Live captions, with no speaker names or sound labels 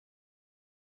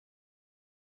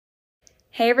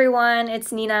Hey everyone,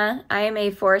 it's Nina. I am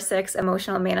a 4/6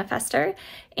 emotional manifestor,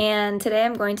 and today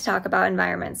I'm going to talk about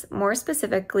environments, more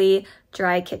specifically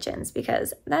dry kitchens,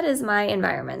 because that is my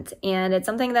environment, and it's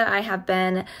something that I have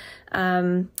been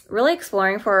really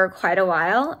exploring for quite a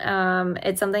while.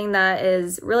 It's something that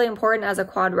is really important as a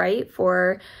quad right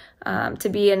for to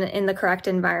be in the correct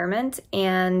environment,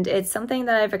 and it's something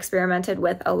that I've experimented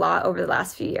with a lot over the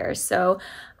last few years. So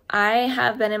I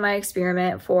have been in my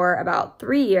experiment for about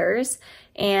 3 years,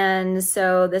 and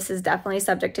so this is definitely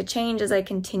subject to change as I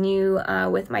continue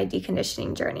with my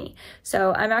deconditioning journey.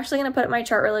 So I'm actually going to put up my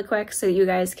chart really quick so you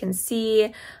guys can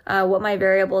see what my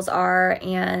variables are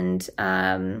and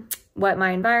what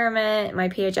my environment, my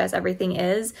PHS, everything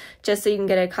is, just so you can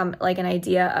get an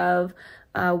idea of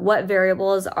what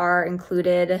variables are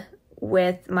included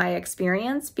with my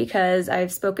experience, because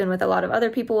I've spoken with a lot of other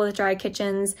people with dry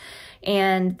kitchens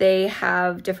and they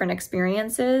have different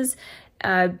experiences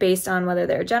based on whether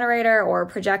they're a generator or a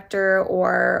projector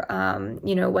or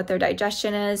what their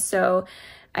digestion is. So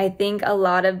I think a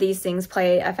lot of these things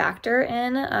play a factor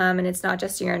in, and it's not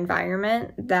just your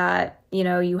environment that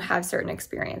you have certain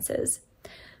experiences.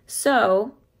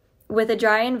 So with a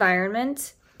dry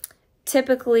environment,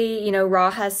 typically, Ra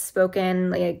has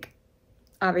spoken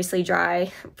obviously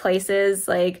dry places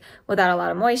without a lot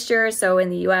of moisture. So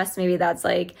in the US, maybe that's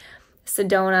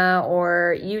Sedona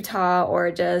or Utah,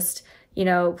 or just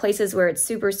places where it's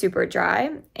super, super dry.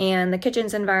 And the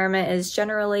kitchen's environment is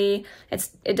generally,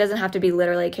 it doesn't have to be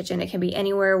literally a kitchen. It can be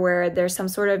anywhere where there's some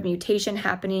sort of mutation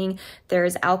happening.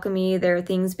 There's alchemy, there are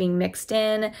things being mixed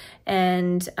in,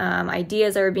 and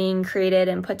ideas are being created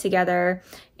and put together.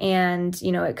 And,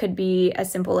 it could be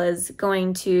as simple as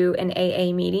going to an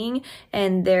AA meeting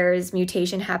and there's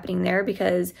mutation happening there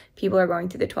because people are going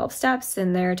through the 12 steps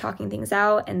and they're talking things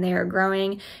out and they're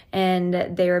growing and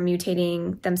they are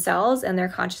mutating themselves and their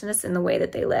consciousness in the way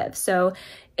that they live. So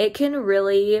it can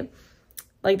really,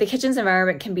 the kitchen's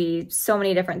environment can be so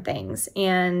many different things.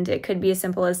 And it could be as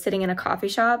simple as sitting in a coffee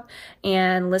shop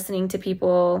and listening to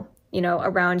people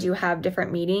around you have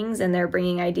different meetings and they're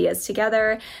bringing ideas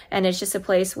together. And it's just a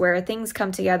place where things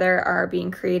come together, are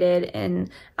being created and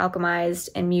alchemized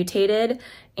and mutated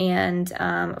and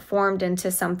formed into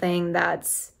something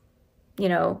that's,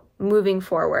 moving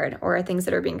forward, or things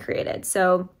that are being created.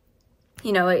 So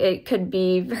it could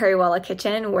be very well a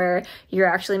kitchen where you're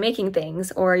actually making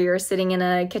things, or you're sitting in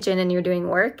a kitchen and you're doing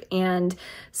work and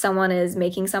someone is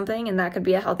making something, and that could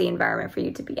be a healthy environment for you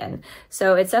to be in.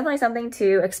 So it's definitely something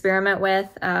to experiment with.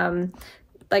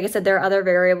 Like I said, there are other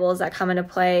variables that come into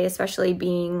play, especially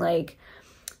being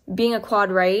a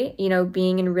quad right,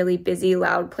 being in really busy,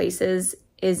 loud places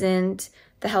isn't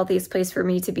the healthiest place for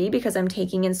me to be because I'm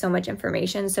taking in so much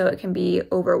information, so it can be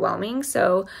overwhelming.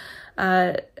 So,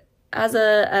 as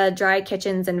a dry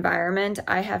kitchen's environment,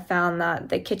 I have found that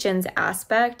the kitchen's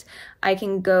aspect, I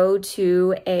can go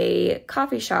to a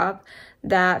coffee shop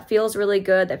that feels really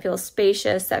good, that feels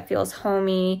spacious, that feels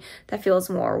homey, that feels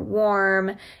more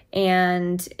warm,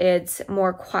 and it's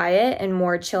more quiet and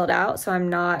more chilled out. So I'm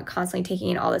not constantly taking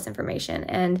in all this information.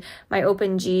 And my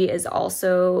open G is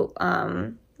also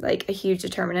a huge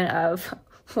determinant of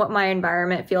what my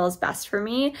environment feels best for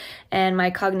me, and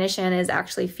my cognition is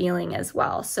actually feeling as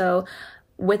well. So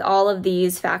with all of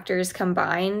these factors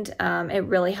combined, it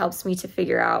really helps me to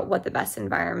figure out what the best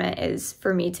environment is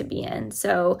for me to be in.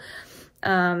 So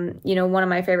one of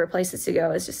my favorite places to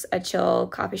go is just a chill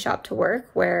coffee shop to work,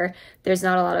 where there's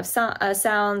not a lot of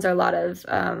sounds or a lot of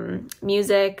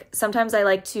music. Sometimes I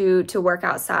like to work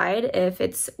outside if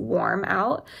it's warm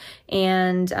out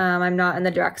and I'm not in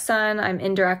the direct sun. I'm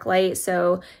indirect light,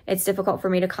 so it's difficult for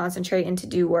me to concentrate and to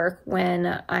do work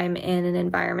when I'm in an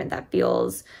environment that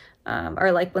feels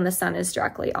or when the sun is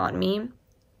directly on me.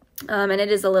 And it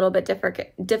is a little bit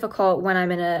difficult when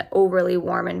I'm in an overly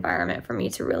warm environment for me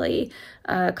to really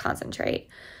concentrate.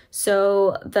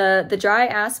 So the dry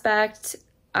aspect,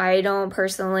 I don't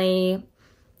personally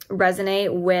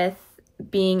resonate with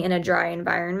being in a dry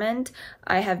environment.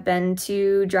 I have been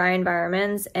to dry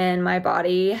environments and my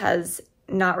body has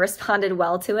not responded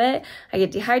well to it. I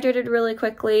get dehydrated really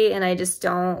quickly and I just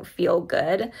don't feel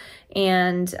good.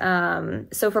 And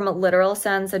so from a literal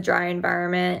sense, a dry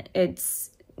environment, it's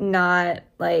not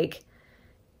like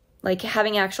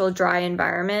having actual dry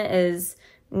environment is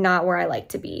not where I like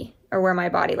to be or where my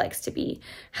body likes to be.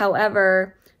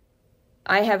 However,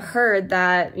 I have heard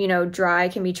that, dry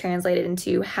can be translated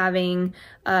into having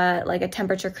a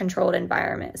temperature controlled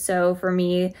environment. So for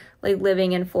me,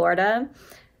 living in Florida,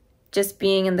 just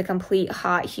being in the complete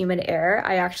hot, humid air,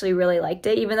 I actually really liked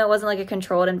it. Even though it wasn't a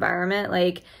controlled environment,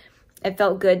 it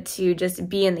felt good to just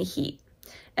be in the heat.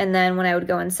 And then when I would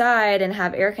go inside and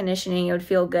have air conditioning, it would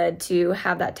feel good to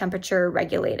have that temperature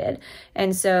regulated.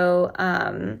 And so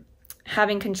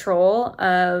having control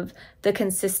of the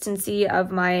consistency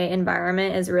of my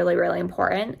environment is really, really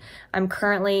important. I'm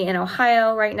currently in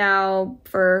Ohio right now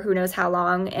for who knows how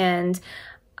long, and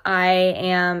I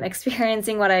am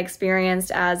experiencing what I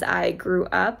experienced as I grew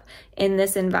up in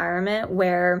this environment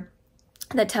where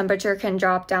the temperature can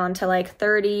drop down to like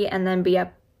 30 and then be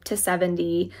up to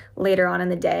 70 later on in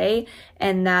the day.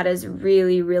 And that is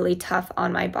really, really tough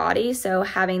on my body. So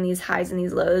having these highs and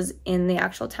these lows in the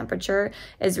actual temperature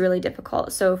is really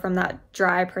difficult. So from that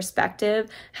dry perspective,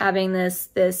 having this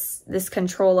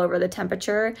control over the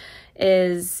temperature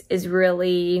is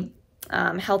really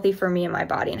healthy for me and my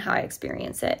body and how I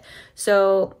experience it.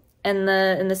 So in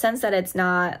the sense that it's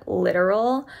not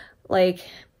literal, like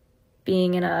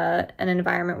being in an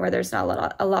environment where there's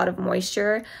not a lot of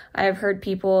moisture, I have heard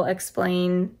people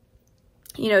explain,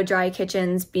 dry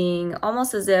kitchens being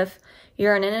almost as if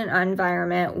you're in an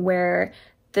environment where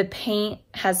the paint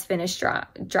has finished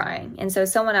drying. And so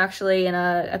someone actually in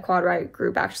a quad right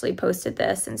group actually posted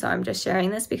this. And so I'm just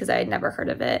sharing this because I had never heard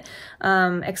of it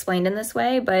explained in this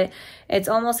way. But it's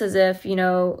almost as if,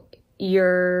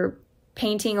 you're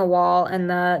painting a wall and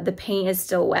the paint is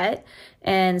still wet.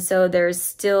 And so there's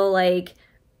still like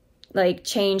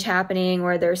change happening,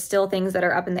 where there's still things that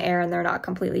are up in the air and they're not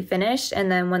completely finished.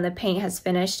 And then when the paint has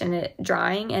finished and it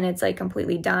drying and it's like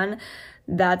completely done,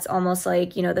 that's almost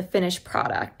like, the finished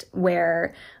product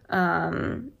where,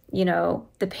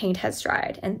 the paint has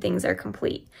dried and things are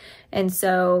complete. And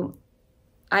so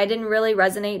I didn't really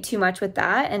resonate too much with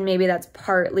that. And maybe that's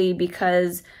partly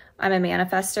because I'm a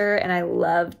manifestor and I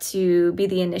love to be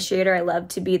the initiator. I love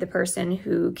to be the person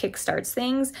who kickstarts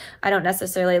things. I don't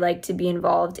necessarily like to be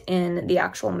involved in the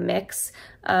actual mix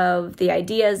of the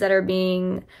ideas that are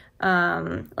being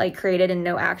created and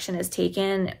no action is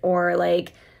taken, or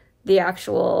like the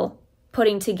actual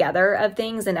putting together of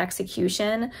things and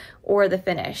execution or the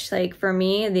finish. Like for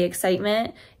me, the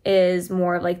excitement is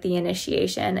more of like the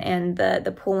initiation and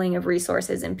the pooling of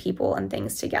resources and people and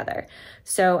things together.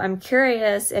 So I'm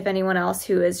curious if anyone else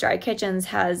who is dry kitchens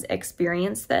has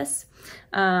experienced this,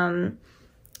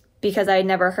 because I had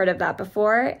never heard of that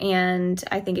before. And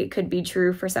I think it could be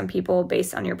true for some people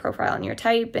based on your profile and your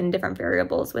type and different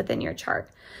variables within your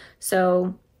chart.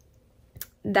 So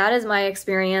that is my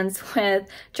experience with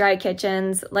dry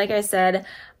kitchens. Like I said,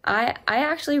 I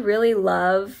actually really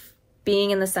love being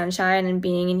in the sunshine and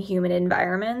being in humid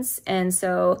environments. And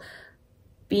so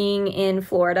being in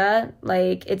Florida,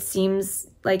 like it seems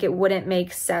like it wouldn't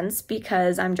make sense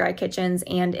because I'm dry kitchens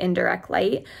and indirect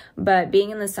light, but being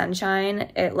in the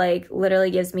sunshine, it like literally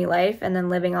gives me life. And then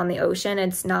living on the ocean,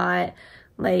 it's not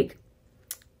like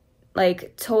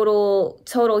total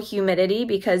humidity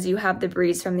because you have the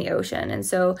breeze from the ocean. And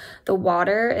so the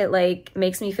water, it like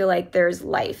makes me feel like there's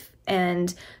life.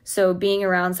 And so being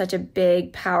around such a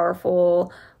big,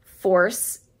 powerful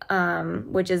force,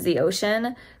 which is the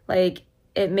ocean, like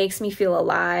it makes me feel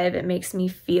alive. It makes me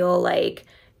feel like,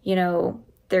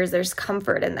 there's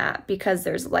comfort in that because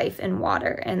there's life in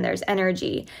water and there's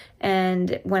energy.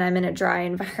 And when I'm in a dry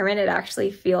environment, it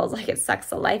actually feels like it sucks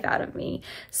the life out of me.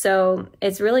 So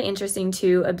it's really interesting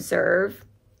to observe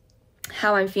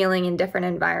how I'm feeling in different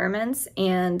environments.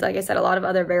 And like I said, a lot of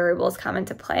other variables come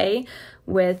into play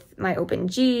with my open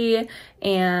G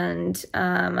and,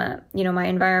 my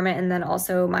environment, and then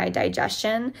also my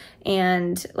digestion.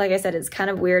 And like I said, it's kind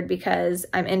of weird because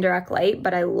I'm indirect light,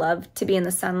 but I love to be in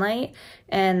the sunlight.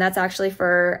 And that's actually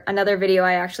for another video.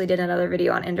 I actually did another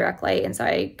video on indirect light. And so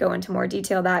I go into more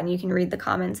detail of that, and you can read the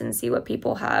comments and see what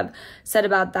people have said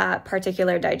about that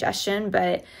particular digestion.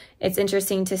 But it's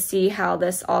interesting to see how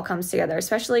this all comes together,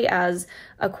 especially as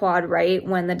a quad right,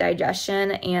 when the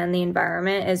digestion and the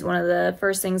environment is one of the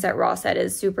first things that Ross said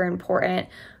is super important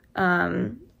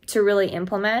to really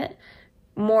implement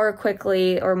more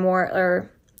quickly or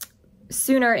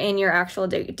sooner in your actual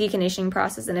deconditioning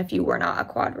process than if you were not a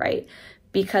quad right,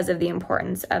 because of the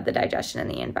importance of the digestion and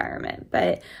the environment.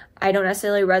 But I don't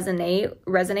necessarily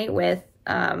resonate with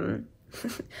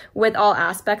with all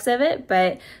aspects of it.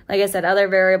 But like I said, other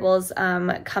variables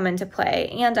come into play,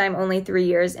 and I'm only 3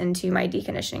 years into my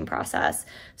deconditioning process.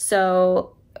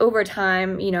 So over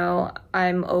time,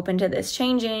 I'm open to this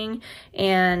changing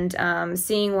and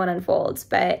seeing what unfolds.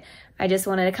 But I just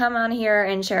wanted to come on here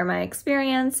and share my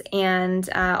experience and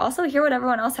also hear what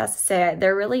everyone else has to say.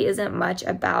 There really isn't much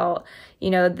about,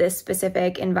 this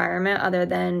specific environment other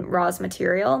than Raw's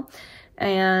material.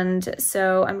 And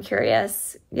so I'm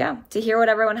curious, to hear what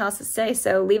everyone else has to say.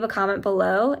 So leave a comment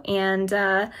below and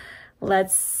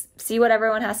let's see what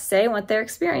everyone has to say and what their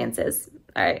experience is.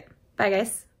 All right, bye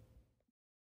guys.